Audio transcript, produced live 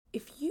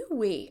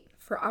wait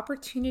for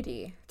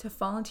opportunity to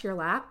fall into your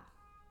lap,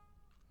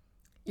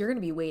 you're going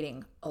to be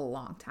waiting a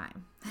long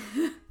time.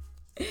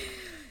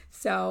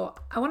 So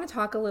I want to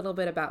talk a little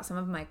bit about some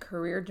of my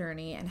career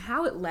journey and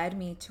how it led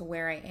me to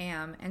where I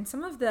am, and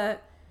some of the,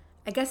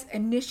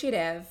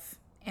 initiative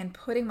and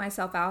putting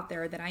myself out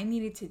there that I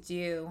needed to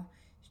do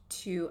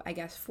to,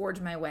 forge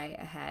my way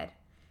ahead.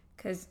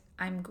 Because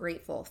I'm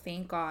grateful,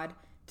 thank God,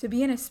 to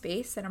be in a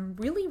space that I'm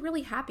really,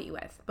 really happy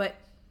with. But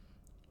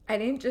I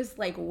didn't just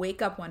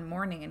wake up one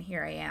morning and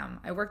here I am.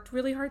 I worked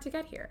really hard to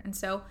get here. And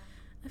so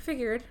I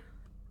figured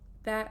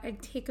that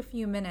I'd take a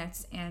few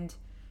minutes and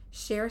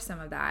share some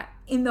of that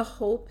in the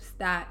hopes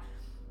that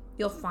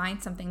you'll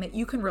find something that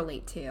you can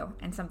relate to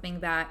and something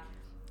that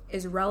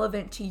is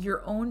relevant to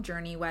your own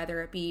journey,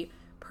 whether it be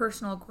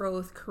personal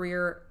growth,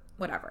 career,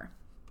 whatever.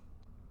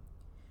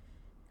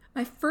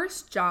 My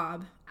first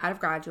job out of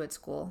graduate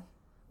school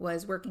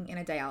was working in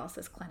a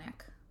dialysis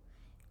clinic.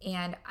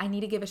 And I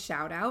need to give a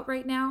shout out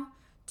right now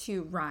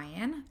to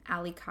Ryan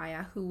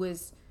Alikaya,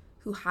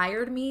 who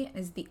hired me and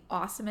is the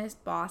awesomest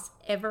boss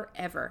ever.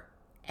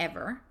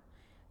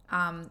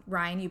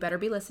 Ryan, you better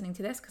be listening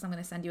to this because I'm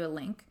going to send you a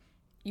link.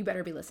 You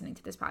better be listening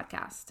to this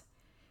podcast.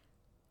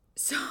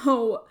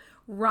 So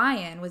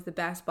Ryan was the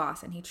best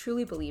boss and he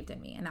truly believed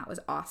in me, and that was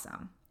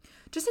awesome.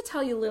 Just to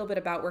tell you a little bit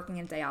about working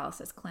in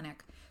dialysis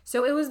clinic.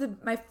 So it was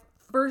my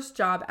first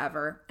job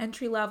ever,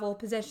 entry-level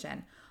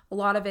position. A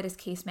lot of it is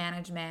case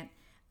management.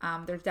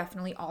 There's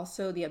definitely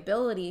also the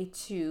ability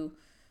to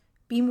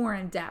be more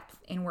in depth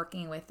in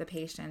working with the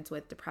patients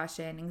with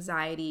depression,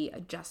 anxiety,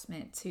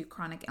 adjustment to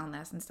chronic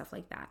illness and stuff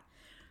like that.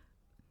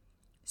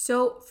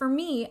 So for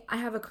me, I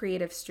have a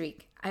creative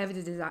streak. I have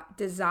a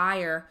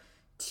desire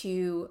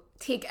to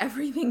take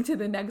everything to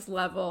the next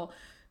level,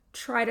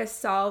 try to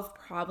solve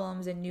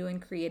problems in new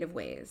and creative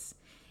ways.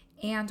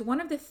 And one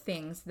of the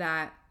things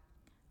that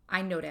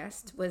I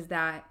noticed was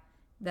that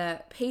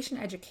the patient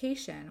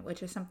education,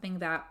 which is something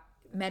that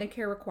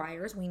Medicare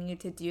requires, we need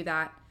to do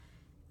that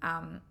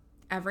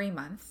every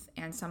month.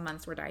 And some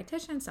months were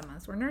dietitian, some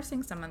months were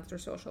nursing, some months were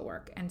social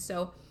work. And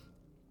so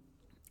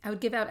I would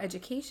give out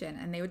education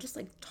and they would just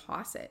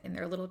toss it in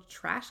their little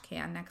trash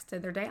can next to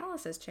their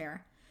dialysis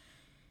chair.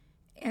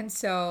 And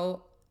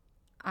so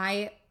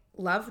I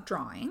love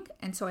drawing.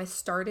 And so I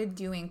started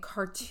doing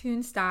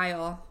cartoon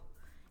style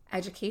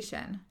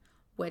education,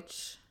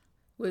 which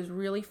was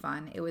really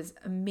fun. It was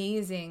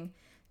amazing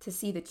to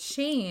see the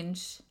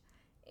change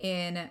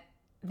in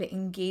the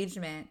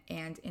engagement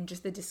and in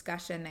just the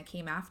discussion that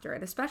came after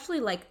it,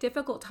 especially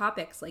difficult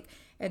topics like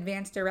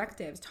advanced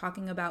directives,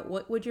 talking about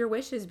what would your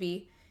wishes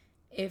be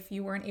if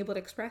you weren't able to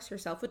express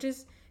yourself, which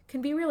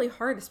can be really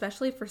hard,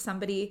 especially for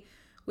somebody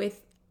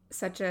with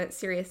such a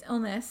serious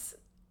illness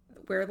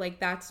where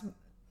that's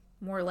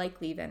more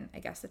likely than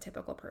the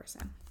typical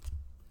person.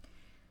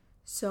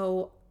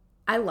 So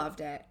I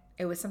loved it.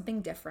 It was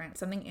something different,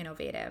 something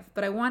innovative,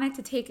 but I wanted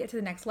to take it to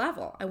the next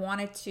level. I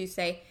wanted to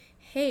say,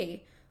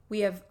 hey, we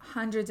have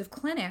hundreds of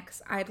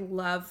clinics. I'd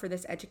love for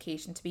this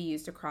education to be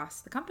used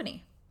across the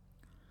company.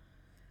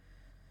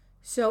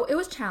 So it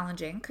was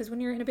challenging because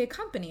when you're in a big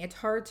company, it's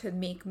hard to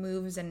make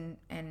moves and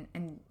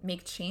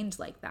make change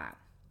like that.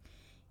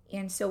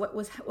 And so what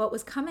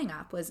was coming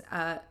up was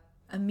a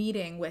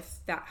meeting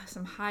with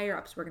some higher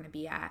ups we're going to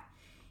be at.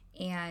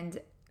 And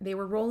they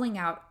were rolling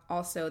out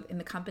also in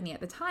the company at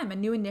the time a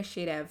new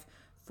initiative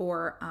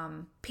for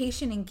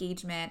patient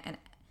engagement and,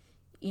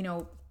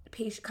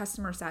 patient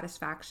customer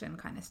satisfaction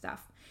kind of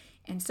stuff.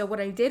 And so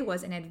what I did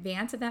was in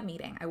advance of that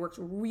meeting, I worked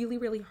really,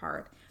 really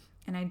hard.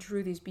 And I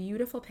drew these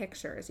beautiful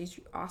pictures, these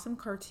awesome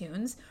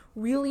cartoons,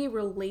 really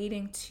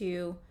relating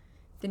to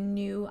the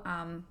new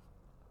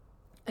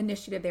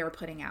initiative they were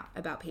putting out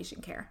about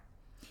patient care.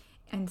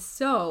 And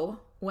so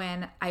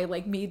when I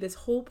made this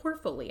whole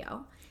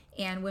portfolio,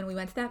 and when we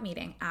went to that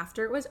meeting,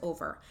 after it was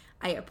over,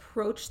 I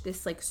approached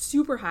this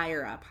super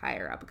higher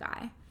up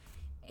guy,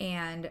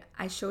 and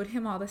I showed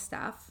him all the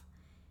stuff.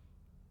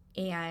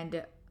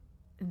 And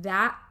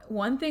that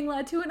one thing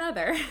led to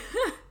another.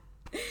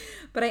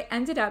 But I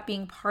ended up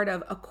being part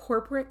of a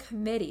corporate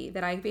committee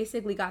that I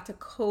basically got to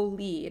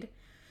co-lead,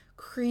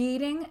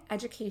 creating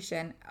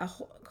education,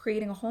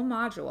 creating a whole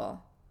module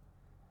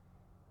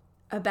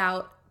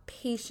about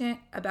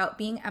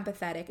being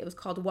empathetic. It was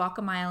called Walk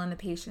a Mile in the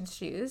Patient's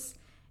Shoes.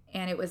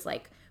 And it was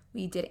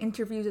we did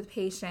interviews with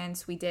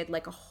patients. We did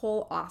a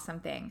whole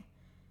awesome thing.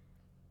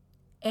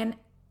 And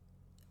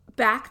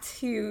back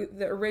to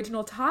the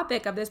original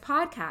topic of this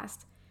podcast,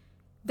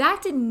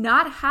 that did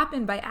not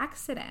happen by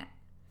accident.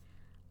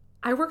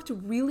 I worked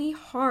really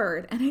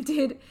hard and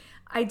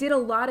I did a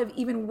lot of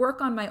even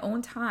work on my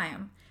own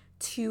time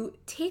to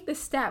take the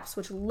steps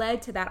which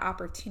led to that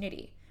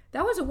opportunity.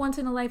 That was a once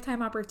in a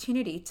lifetime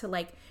opportunity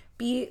to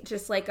be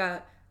just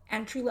a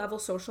entry-level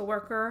social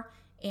worker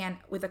and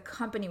with a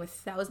company with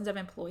thousands of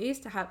employees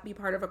to be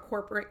part of a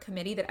corporate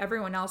committee that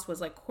everyone else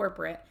was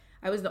corporate.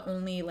 I was the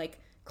only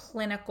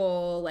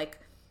clinical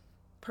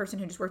person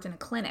who just worked in a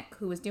clinic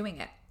who was doing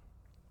it.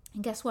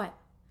 And guess what?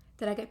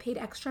 Did I get paid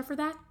extra for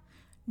that?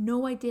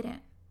 No, I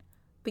didn't.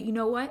 But you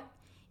know what?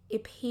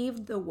 it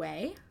paved the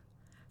way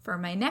for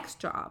my next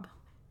job.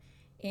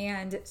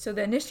 And so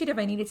the initiative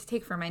I needed to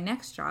take for my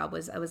next job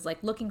was I was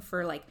like looking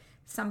for like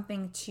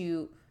something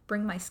to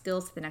bring my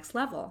skills to the next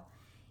level.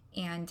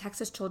 And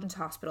Texas Children's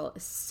Hospital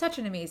is such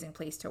an amazing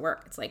place to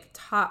work. It's like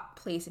top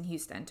place in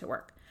Houston to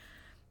work.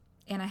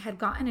 And I had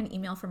gotten an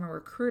email from a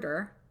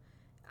recruiter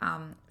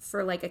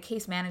for like a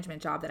case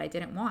management job that I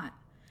didn't want.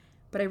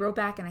 But I wrote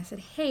back and I said,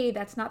 hey,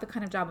 that's not the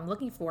kind of job I'm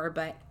looking for,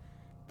 but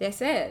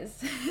this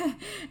is.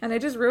 And I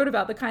just wrote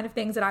about the kind of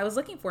things that I was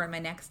looking for in my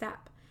next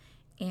step.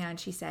 And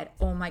she said,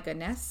 oh my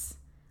goodness,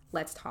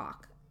 let's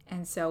talk.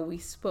 And so we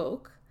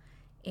spoke.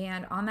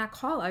 And on that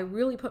call, I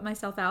really put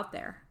myself out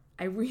there.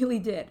 I really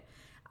did.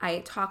 I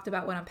talked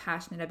about what I'm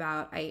passionate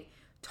about. I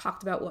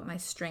talked about what my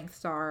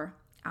strengths are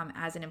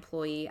as an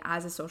employee,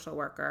 as a social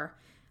worker,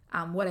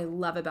 what I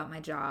love about my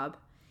job.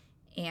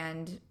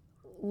 And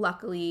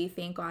luckily,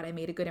 thank God, I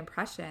made a good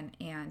impression.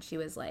 And she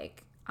was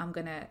like,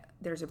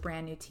 there's a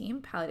brand new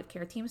team, palliative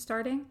care team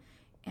starting,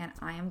 and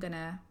I am going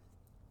to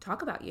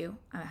talk about you.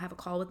 I have a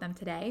call with them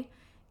today,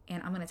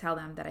 and I'm going to tell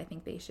them that I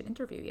think they should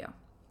interview you.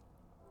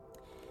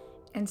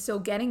 And so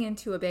getting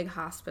into a big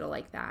hospital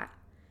like that,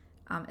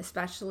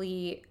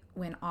 especially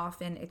when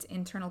often it's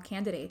internal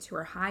candidates who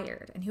are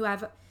hired and who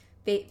have,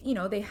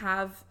 they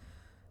have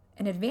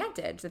an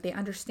advantage that they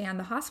understand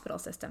the hospital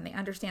system. They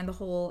understand the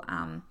whole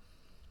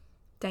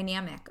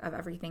dynamic of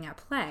everything at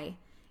play.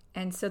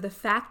 And so the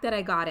fact that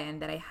I got in,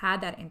 that I had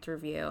that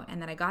interview,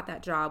 and that I got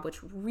that job,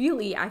 which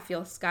really I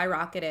feel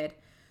skyrocketed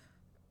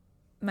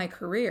my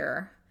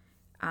career,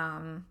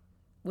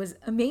 was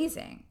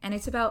amazing. And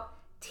it's about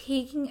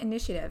taking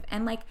initiative.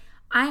 And like,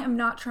 I am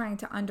not trying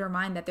to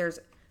undermine that there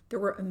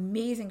were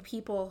amazing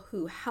people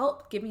who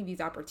helped give me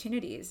these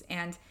opportunities.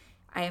 And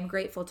I am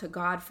grateful to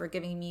God for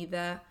giving me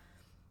the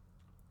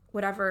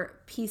whatever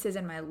pieces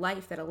in my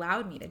life that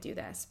allowed me to do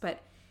this. But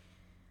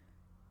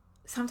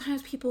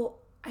sometimes people,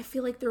 I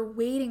feel like they're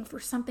waiting for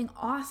something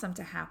awesome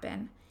to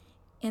happen.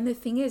 And the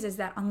thing is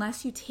that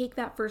unless you take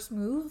that first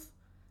move,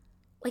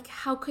 like,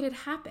 how could it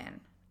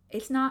happen?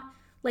 It's not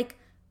like,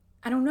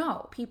 I don't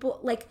know. People,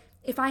 like,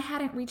 if I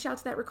hadn't reached out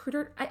to that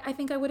recruiter, I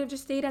think I would have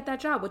just stayed at that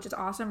job, which is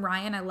awesome.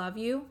 Ryan, I love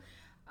you.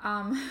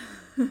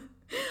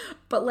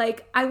 But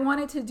like, I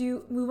wanted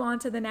to move on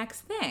to the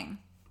next thing.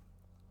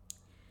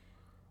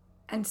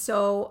 And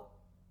so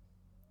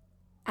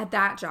at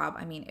that job,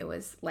 I mean, it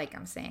was like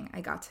I'm saying, I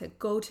got to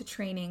go to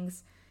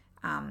trainings,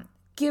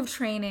 give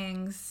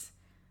trainings,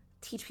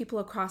 teach people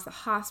across the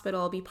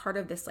hospital, be part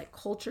of this like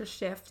culture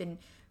shift and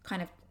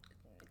kind of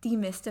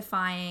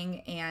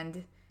demystifying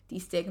and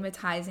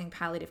destigmatizing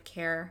palliative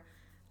care.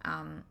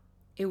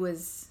 It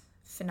was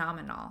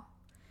phenomenal.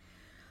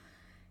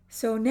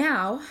 So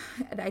now,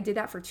 I did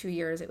that for 2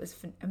 years. It was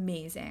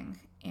amazing.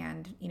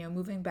 And,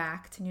 moving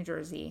back to New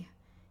Jersey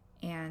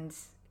and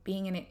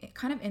being in a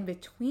kind of in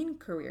between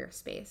career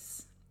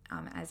space,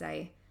 as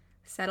I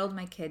settled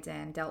my kids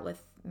in, dealt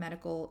with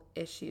medical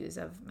issues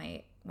of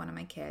one of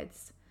my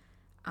kids,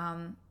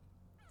 I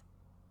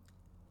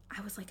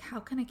was like, how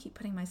can I keep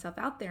putting myself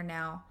out there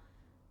now?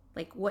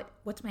 Like,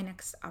 what's my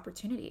next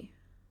opportunity?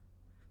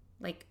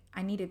 Like,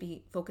 I need to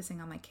be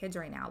focusing on my kids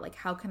right now. Like,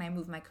 how can I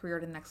move my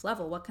career to the next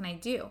level? What can I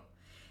do?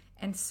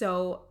 And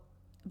so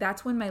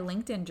that's when my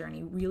LinkedIn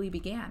journey really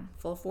began,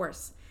 full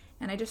force.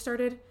 And I just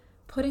started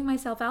putting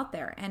myself out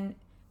there and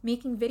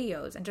making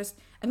videos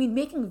and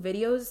making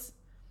videos.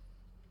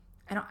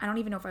 I don't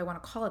even know if I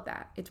want to call it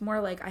that. It's more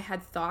like I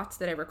had thoughts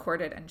that I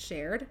recorded and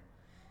shared.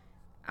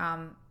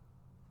 And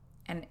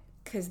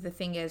because the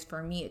thing is,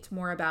 for me, it's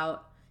more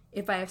about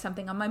if I have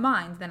something on my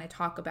mind, then I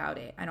talk about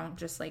it. I don't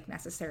just like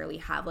necessarily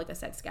have like a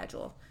set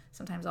schedule.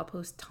 Sometimes I'll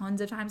post tons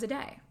of times a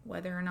day,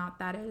 whether or not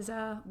that is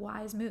a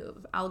wise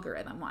move,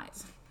 algorithm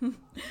wise.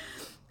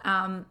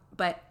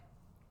 But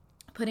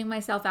putting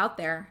myself out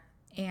there,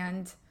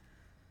 and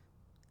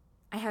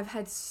I have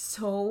had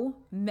so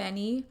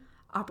many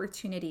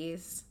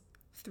opportunities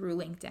through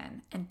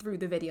LinkedIn and through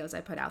the videos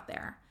I put out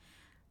there.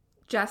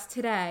 Just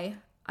today,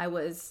 I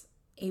was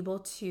able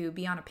to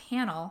be on a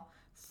panel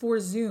for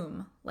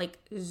Zoom, like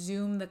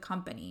Zoom the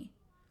company.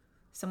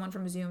 Someone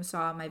from Zoom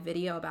saw my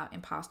video about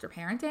imposter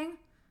parenting,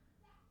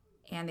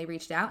 and they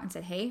reached out and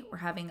said, hey, we're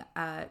having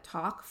a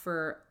talk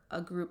for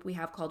a group we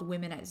have called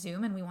Women at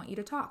Zoom, and we want you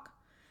to talk.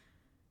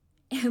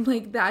 And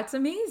like, that's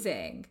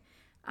amazing.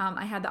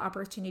 I had the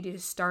opportunity to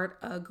start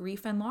a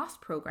grief and loss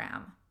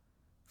program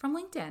from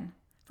LinkedIn,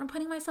 from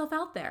putting myself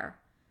out there.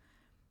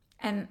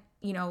 And,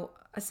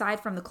 aside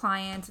from the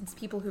clients and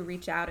people who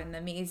reach out and the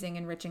amazing,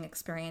 enriching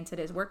experience it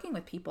is working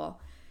with people,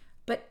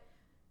 but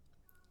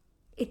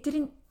it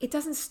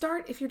doesn't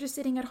start if you're just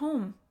sitting at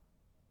home.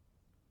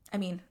 I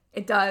mean,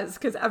 it does,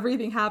 because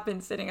everything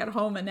happens sitting at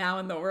home, and now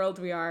in the world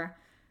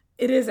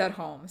it is at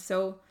home.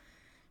 So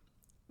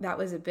that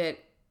was a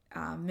bit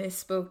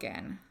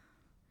misspoken.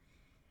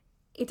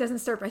 It doesn't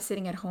start by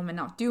sitting at home and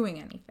not doing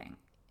anything.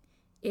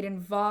 It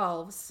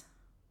involves,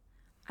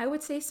 I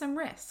would say, some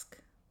risk.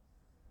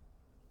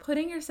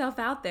 Putting yourself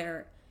out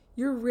there,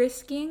 you're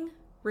risking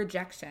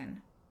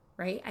rejection,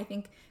 right? I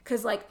think,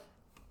 because like,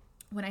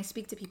 when I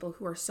speak to people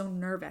who are so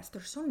nervous,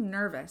 they're so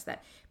nervous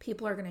that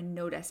people are going to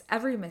notice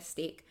every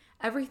mistake,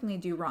 everything they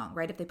do wrong,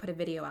 right? If they put a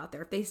video out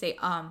there, if they say,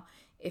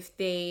 if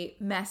they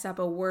mess up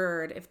a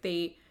word, if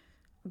they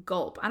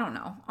gulp, I don't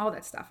know, all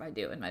that stuff I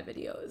do in my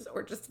videos,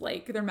 or just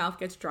like their mouth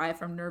gets dry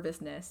from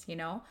nervousness, you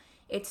know,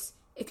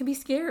 it can be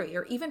scary.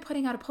 Or even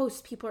putting out a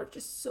post, people are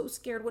just so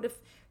scared. What if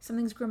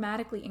something's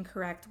grammatically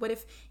incorrect? What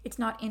if it's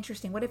not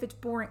interesting? What if it's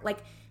boring?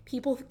 Like,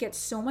 people get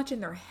so much in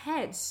their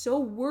heads, so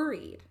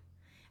worried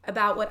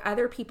about what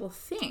other people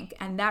think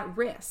and that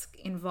risk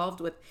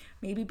involved with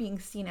maybe being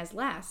seen as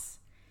less,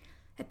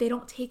 that they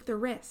don't take the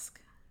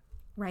risk,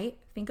 right?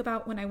 Think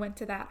about when I went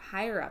to that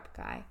higher up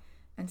guy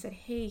and said,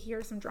 hey, here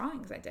are some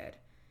drawings I did.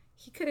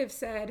 He could have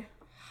said,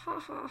 ha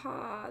ha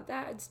ha,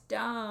 that's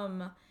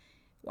dumb.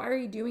 Why are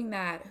you doing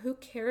that? Who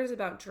cares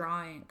about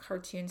drawing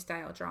cartoon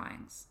style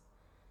drawings?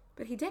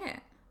 But he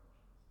didn't.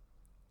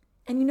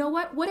 And you know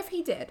what? What if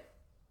he did?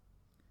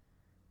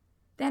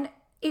 Then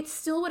it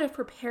still would have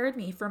prepared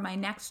me for my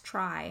next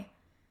try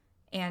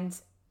and,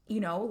 you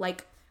know,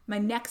 like my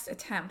next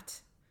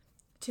attempt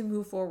to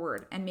move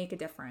forward and make a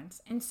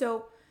difference. And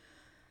so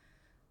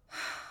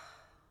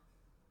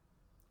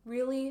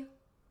really,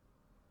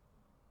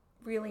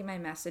 really my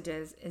message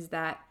is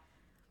that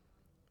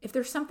if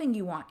there's something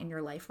you want in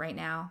your life right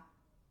now,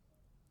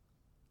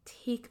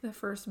 take the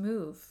first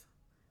move.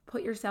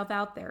 Put yourself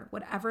out there.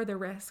 Whatever the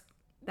risk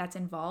that's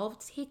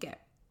involved, take it.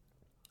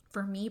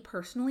 For me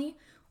personally,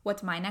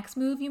 what's my next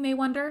move, you may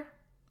wonder,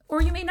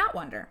 or you may not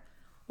wonder.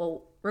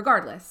 Well,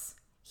 regardless,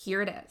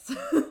 here it is.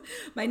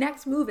 My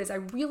next move is I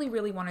really,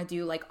 really want to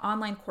do like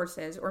online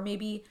courses, or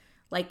maybe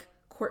like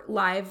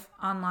live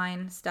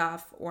online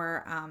stuff,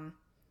 or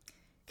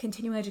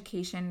continuing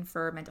education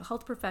for mental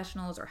health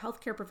professionals or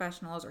healthcare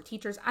professionals or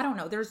teachers. I don't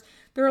know.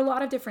 There are a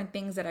lot of different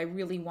things that I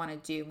really want to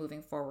do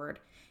moving forward.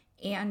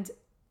 And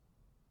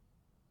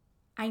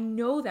I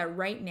know that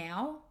right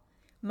now,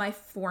 my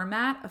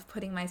format of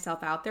putting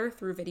myself out there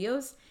through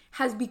videos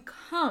has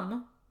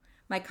become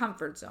my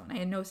comfort zone.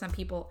 I know some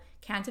people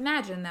can't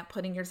imagine that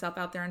putting yourself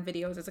out there in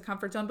videos is a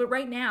comfort zone, but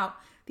right now,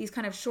 these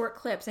kind of short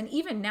clips, and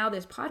even now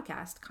this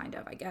podcast kind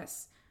of, I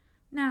guess,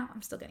 no,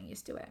 I'm still getting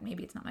used to it.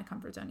 Maybe it's not my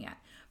comfort zone yet.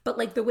 But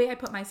like the way I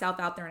put myself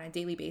out there on a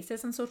daily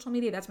basis on social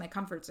media, that's my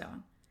comfort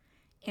zone.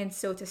 And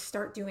so to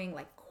start doing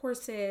like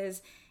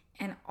courses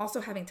and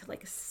also having to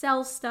like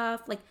sell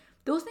stuff, like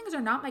those things are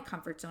not my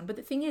comfort zone. But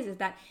the thing is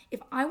that if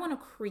I want to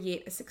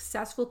create a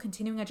successful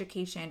continuing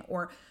education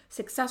or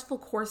successful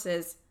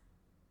courses,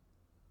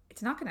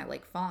 it's not going to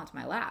like fall into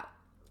my lap.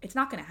 It's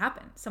not going to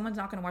happen. Someone's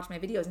not going to watch my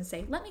videos and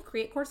say, let me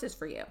create courses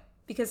for you.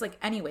 Because like,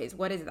 anyways,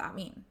 what does that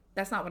mean?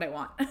 That's not what I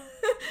want.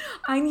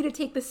 I need to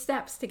take the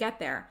steps to get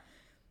there.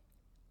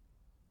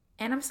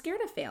 And I'm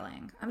scared of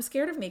failing. I'm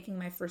scared of making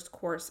my first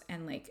course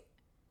and like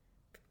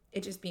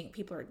it just being,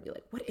 people are going to be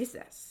like, what is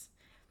this?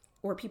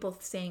 Or people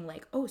saying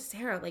like, oh,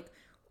 Sarah, like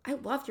I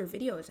loved your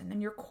videos and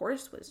then your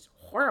course was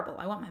horrible.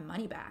 I want my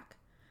money back.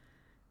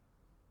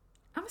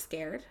 I'm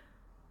scared.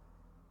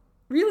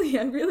 Really,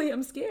 I really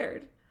am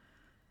scared.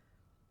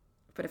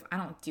 But if I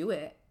don't do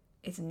it,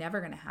 it's never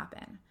going to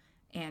happen.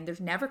 And there's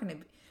never going to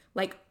be,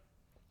 like,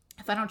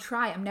 if I don't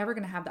try, I'm never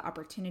going to have the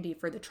opportunity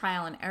for the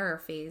trial and error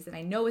phase that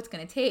I know it's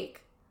going to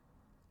take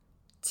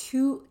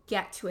to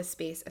get to a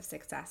space of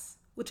success,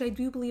 which I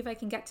do believe I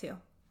can get to.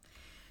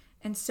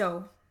 And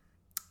so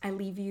I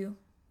leave you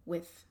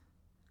with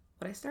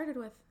what I started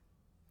with.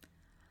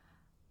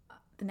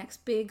 The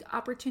next big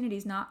opportunity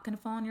is not going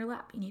to fall in your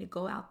lap. You need to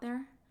go out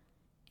there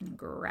and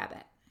grab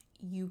it.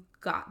 You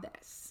got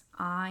this.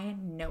 I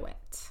know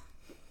it.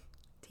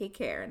 Take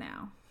care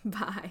now.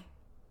 Bye.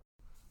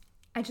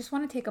 I just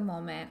want to take a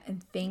moment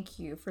and thank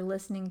you for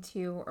listening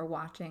to or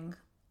watching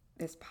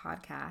this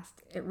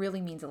podcast. It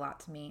really means a lot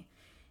to me.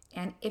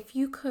 And if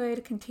you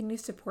could continue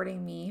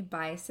supporting me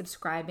by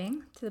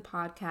subscribing to the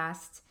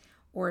podcast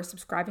or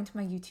subscribing to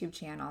my YouTube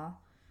channel,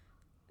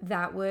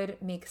 that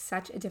would make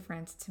such a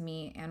difference to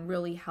me and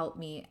really help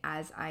me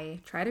as I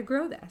try to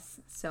grow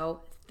this.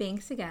 So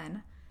thanks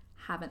again.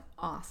 Have an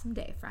awesome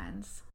day, friends.